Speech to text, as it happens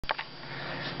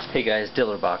Hey guys,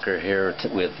 dillerbocker here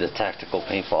with the Tactical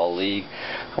Paintball League.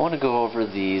 I want to go over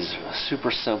these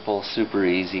super simple, super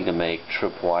easy to make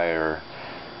tripwire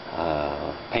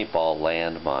paintball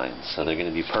landmines. So they're going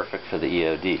to be perfect for the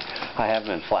EOD. I have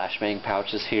them in flashbang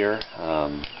pouches here.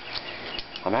 I'm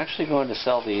actually going to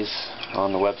sell these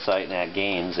on the website and at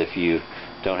games if you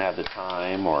don't have the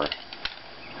time or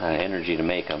energy to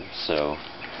make them. So,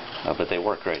 but they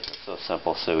work great. They're so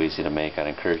simple, so easy to make. I'd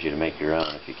encourage you to make your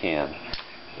own if you can.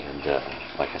 And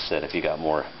like I said, if you got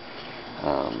more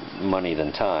money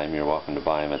than time, you're welcome to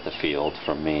buy them at the field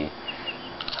from me.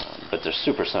 But they're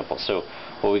super simple. So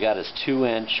what we got is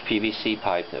 2-inch PVC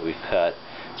pipe that we've cut.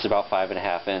 It's about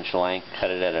 5.5-inch length. Cut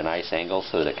it at a nice angle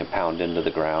so that it can pound into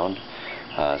the ground.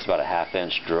 It's about a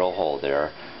 1/2-inch drill hole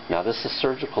there. Now this is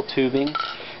surgical tubing.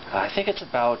 I think it's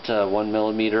about 1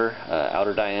 millimeter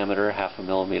outer diameter, 1/2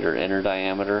 millimeter inner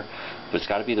diameter, but it's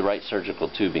got to be the right surgical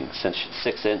tubing.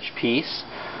 6-inch piece.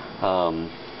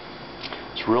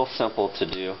 It's real simple to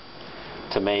do,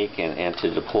 to make and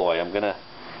to deploy. I'm going to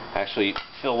actually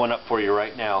fill one up for you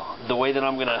right now. The way that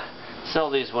I'm going to sell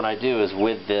these when I do is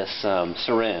with this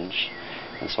syringe,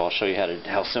 and so I'll show you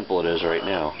how simple it is right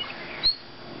now.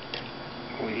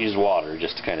 We use water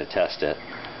just to kind of test it.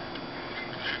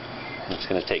 It's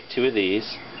going to take 2 of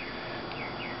these,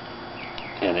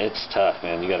 and it's tough,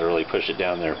 man. You got to really push it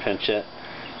down there, pinch it,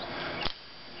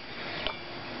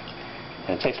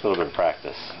 and it takes a little bit of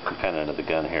practice. I'm kind of under the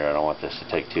gun here. I don't want this to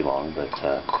take too long, but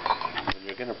when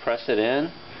you're going to press it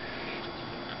in,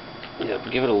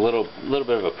 give it a little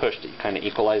bit of a push to kind of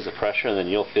equalize the pressure, and then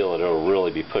you'll feel it. It'll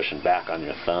really be pushing back on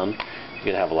your thumb. You're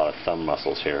going to have a lot of thumb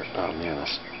muscles here. Oh man,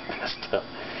 that's tough.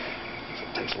 So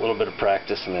it takes a little bit of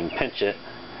practice, and then pinch it.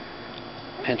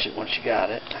 Pinch it once you got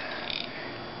it.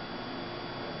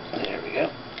 There we go.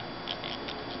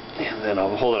 And then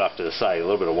I'll hold it off to the side. A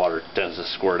little bit of water tends to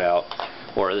squirt out.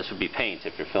 Or this would be paint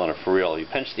if you're filling it for real. You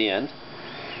pinch the end.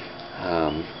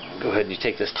 Go ahead and you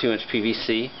take this 2-inch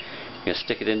PVC. You're going to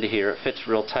stick it into here. It fits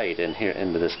real tight in here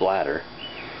into this bladder.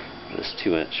 This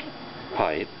 2-inch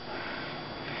pipe.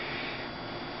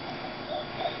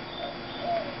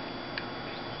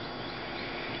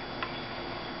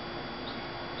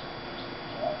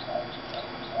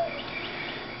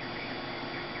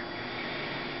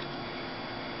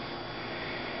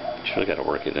 Really got to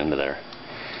work it into there.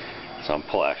 So I'm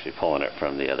actually pulling it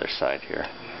from the other side here.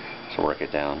 So work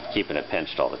it down, keeping it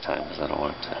pinched all the time because I don't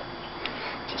want it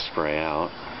to spray out.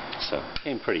 So it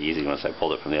came pretty easy once I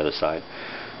pulled it from the other side.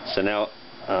 So now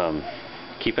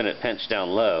keeping it pinched down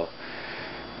low,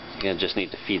 you're going to just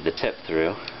need to feed the tip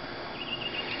through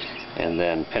and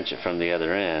then pinch it from the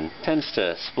other end. It tends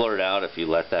to splurt out if you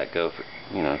let that go for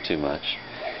too much.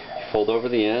 Fold over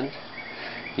the end,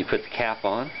 you put the cap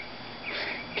on.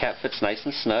 Cap fits nice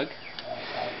and snug,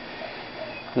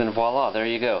 and then voila, there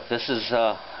you go. This is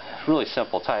really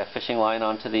simple. Tie a fishing line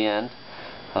onto the end.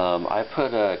 I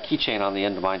put a keychain on the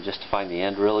end of mine just to find the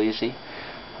end real easy,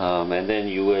 and then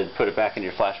you would put it back in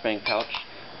your flashbang pouch.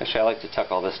 Actually, I like to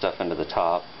tuck all this stuff into the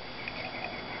top.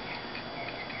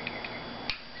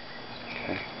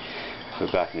 Okay. Put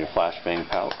it back in your flashbang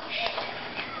pouch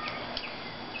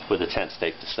with a tent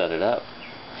stake to set it up.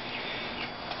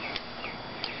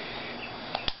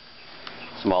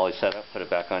 Molly set up, put it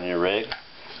back on your rig.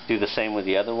 Do the same with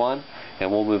the other one,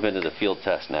 and we'll move into the field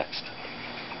test next.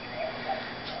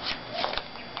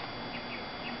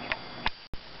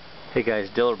 Hey guys,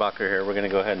 dillerbocker here. We're going to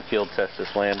go ahead and field test this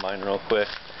landmine real quick.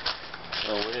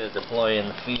 So we're going to deploy in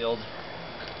the field.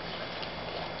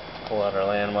 Pull out our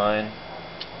landmine.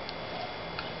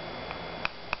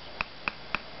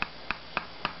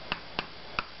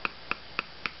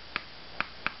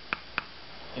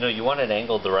 You want it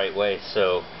angled the right way,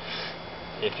 so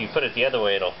if you put it the other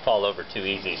way, it'll fall over too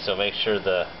easy. So make sure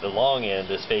the long end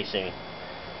is facing,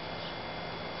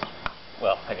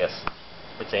 well, I guess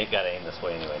it's got to aim this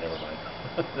way anyway, never mind.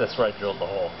 That's where I drilled the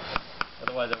hole.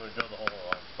 Otherwise I would have drilled the hole in the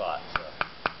wrong spot. So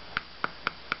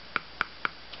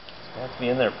it's going to have to be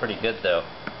in there pretty good though.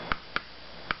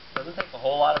 Doesn't take a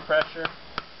whole lot of pressure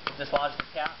to dislodge the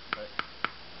cap, but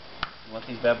you want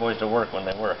these bad boys to work when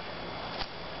they work.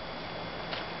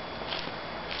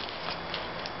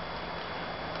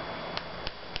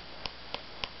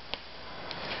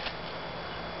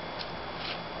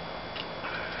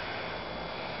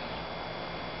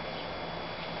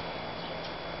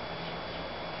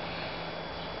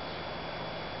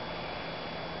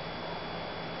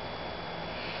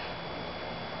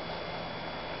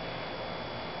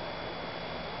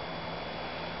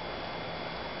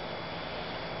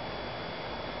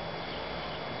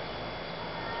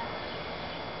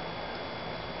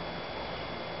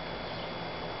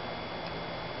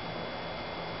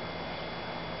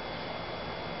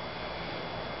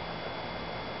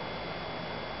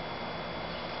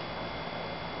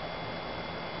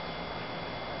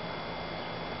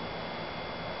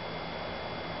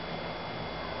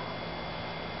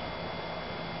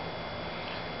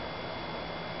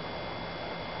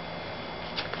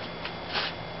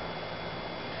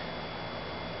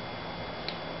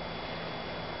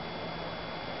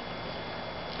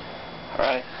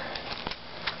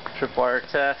 tripwire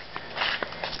test.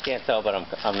 Can't tell, but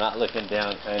I'm not looking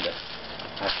down, kind of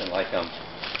acting like I'm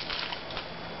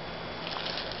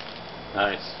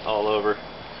nice all over,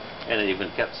 and it even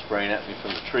kept spraying at me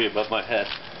from the tree above my head.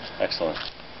 Excellent.